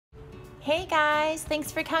Hey guys,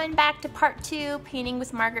 thanks for coming back to part 2, Painting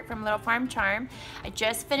with Margaret from LittleFarmCharm. I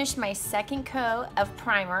just finished my second coat of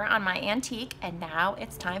primer on my antique and now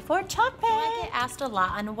it's time for chalk paint. I get asked a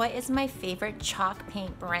lot on what is my favorite chalk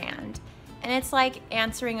paint brand. And it's like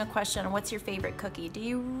answering a question on what's your favorite cookie. Do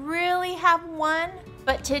you really have one?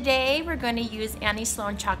 But today we're going to use Annie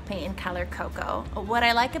Sloan chalk paint in color Cocoa. What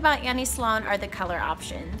I like about Annie Sloan are the color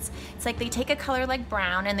options. It's like they take a color like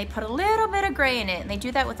brown and they put a little bit of gray in it, and they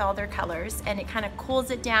do that with all their colors, and it kind of cools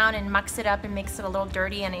it down and mucks it up and makes it a little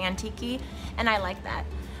dirty and antique-y, and I like that.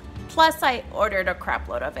 Plus I ordered a crap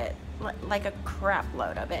load of it, like a crap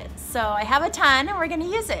load of it. So I have a ton and we're going to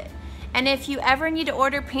use it. And if you ever need to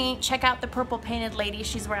order paint, check out the Purple Painted Lady.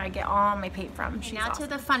 She's where I get all my paint from. She's awesome. Now to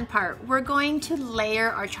the fun part. We're going to layer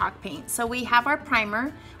our chalk paint. So we have our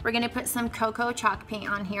primer. We're gonna put some cocoa chalk paint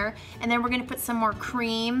on here, and then we're gonna put some more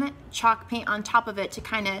cream chalk paint on top of it to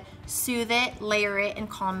kind of soothe it, layer it, and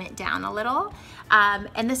calm it down a little.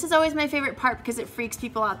 And this is always my favorite part because it freaks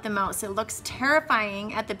people out the most. It looks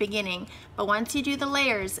terrifying at the beginning, but once you do the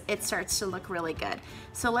layers, it starts to look really good.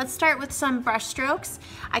 So let's start with some brush strokes.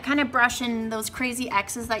 I kind of brush in those crazy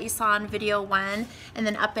X's that you saw in video 1, and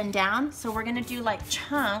then up and down. So we're gonna do like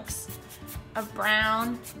chunks of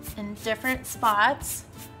brown in different spots,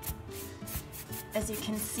 as you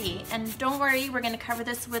can see. And don't worry, we're gonna cover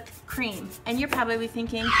this with cream. And you're probably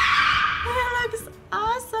thinking, it looks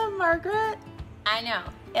awesome, Margaret. I know,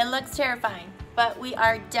 it looks terrifying, but we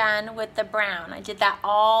are done with the brown. I did that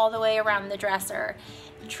all the way around the dresser.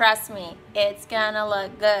 Trust me, it's gonna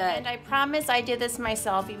look good. And I promise I did this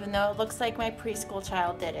myself, even though it looks like my preschool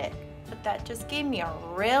child did it. But that just gave me a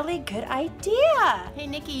really good idea. Hey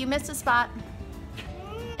Nikki, you missed a spot.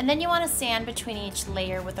 And then you want to sand between each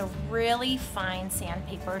layer with a really fine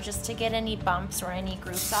sandpaper just to get any bumps or any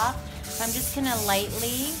grooves off. So I'm just gonna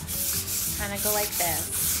lightly kind of go like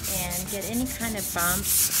this and get any kind of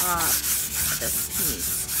bumps off this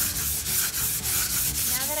piece.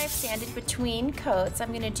 Now that I've sanded between coats,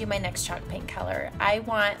 I'm gonna do my next chalk paint color. I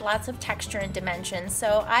want lots of texture and dimension,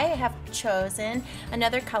 so I have chosen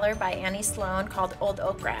another color by Annie Sloan called Old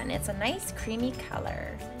Ochre, and it's a nice creamy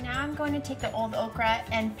color. Now I'm going to take the Old Ochre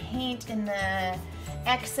and paint in the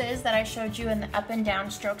X's that I showed you in the up and down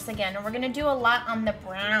strokes again, and we're gonna do a lot on the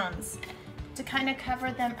browns to kind of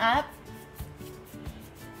cover them up,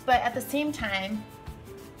 but at the same time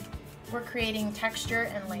we're creating texture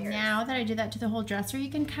and layers. Now that I did that to the whole dresser, you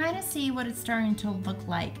can kind of see what it's starting to look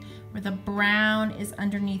like, where the brown is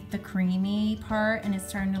underneath the creamy part and it's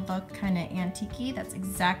starting to look kind of antique-y. That's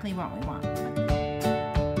exactly what we want.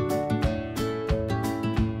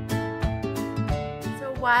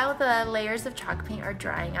 So while the layers of chalk paint are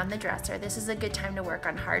drying on the dresser, this is a good time to work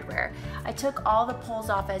on hardware. I took all the pulls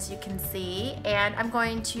off, as you can see, and I'm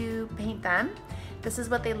going to paint them. This is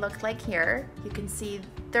what they look like here. You can see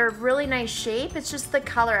they're a really nice shape. It's just the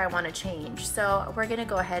color I want to change. So we're gonna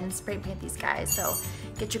go ahead and spray paint these guys. So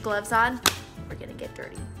get your gloves on, we're gonna get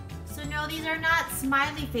dirty. So no, these are not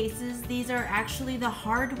smiley faces. These are actually the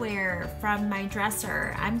hardware from my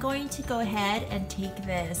dresser. I'm going to go ahead and take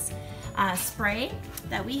this spray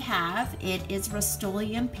that we have. It is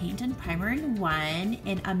Rust-Oleum Paint and Primer in 1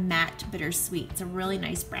 in a matte bittersweet. It's a really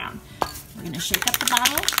nice brown. We're gonna shake up the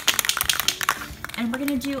bottle, and we're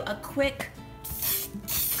gonna do a quick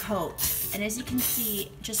coat. And as you can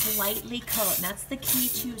see, just lightly coat. And that's the key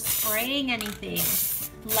to spraying anything.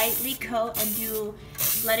 Lightly coat and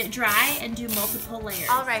let it dry and do multiple layers.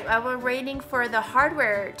 All right, while we're waiting for the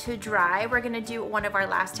hardware to dry, we're gonna do one of our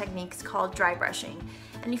last techniques called dry brushing.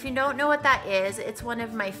 And if you don't know what that is, it's one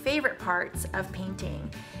of my favorite parts of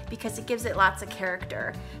painting because it gives it lots of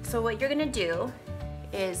character. So what you're gonna do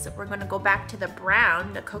is we're gonna go back to the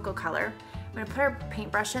brown, the cocoa color. We're gonna put our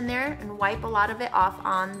paintbrush in there and wipe a lot of it off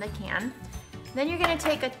on the can. Then you're gonna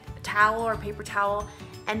take a towel or paper towel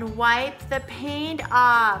and wipe the paint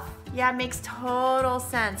off. Yeah, it makes total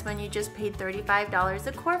sense when you just paid $35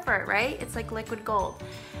 a quart for it, right? It's like liquid gold.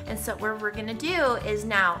 And so what we're gonna do is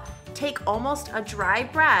now take almost a dry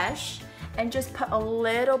brush and just put a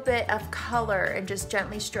little bit of color and just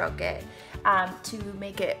gently stroke it to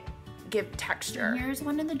make it give texture. Here's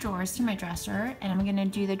one of the drawers to my dresser, and I'm gonna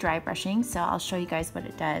do the dry brushing, so I'll show you guys what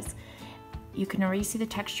it does. You can already see the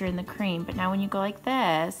texture in the cream, but now when you go like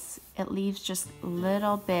this, it leaves just a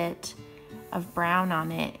little bit of brown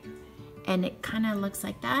on it, and it kind of looks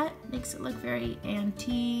like that. Makes it look very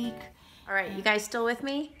antique. All right, you guys still with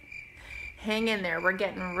me? Hang in there, we're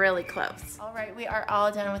getting really close. All right, we are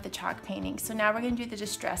all done with the chalk painting. So now we're gonna do the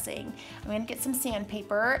distressing. I'm gonna get some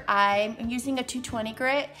sandpaper. I'm using a 220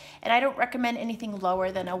 grit, and I don't recommend anything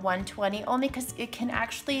lower than a 120, only because it can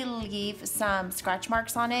actually leave some scratch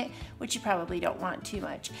marks on it, which you probably don't want too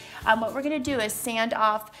much. What we're gonna do is sand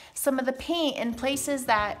off some of the paint in places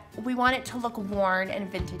that we want it to look worn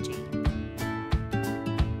and vintagey.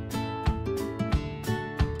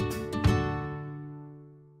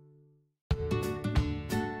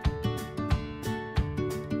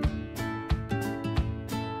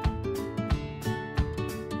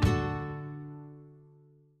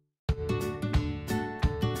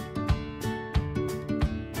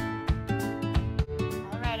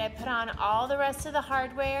 Put on all the rest of the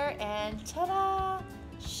hardware and ta-da!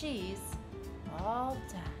 She's all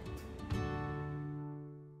done.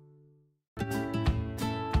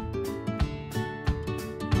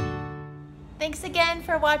 Thanks again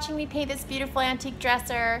for watching me paint this beautiful antique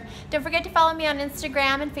dresser. Don't forget to follow me on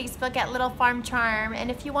Instagram and Facebook at LittleFarmCharm.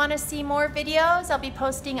 And if you want to see more videos, I'll be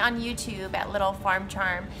posting on YouTube at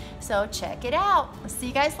LittleFarmCharm. So check it out. I'll see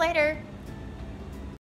you guys later.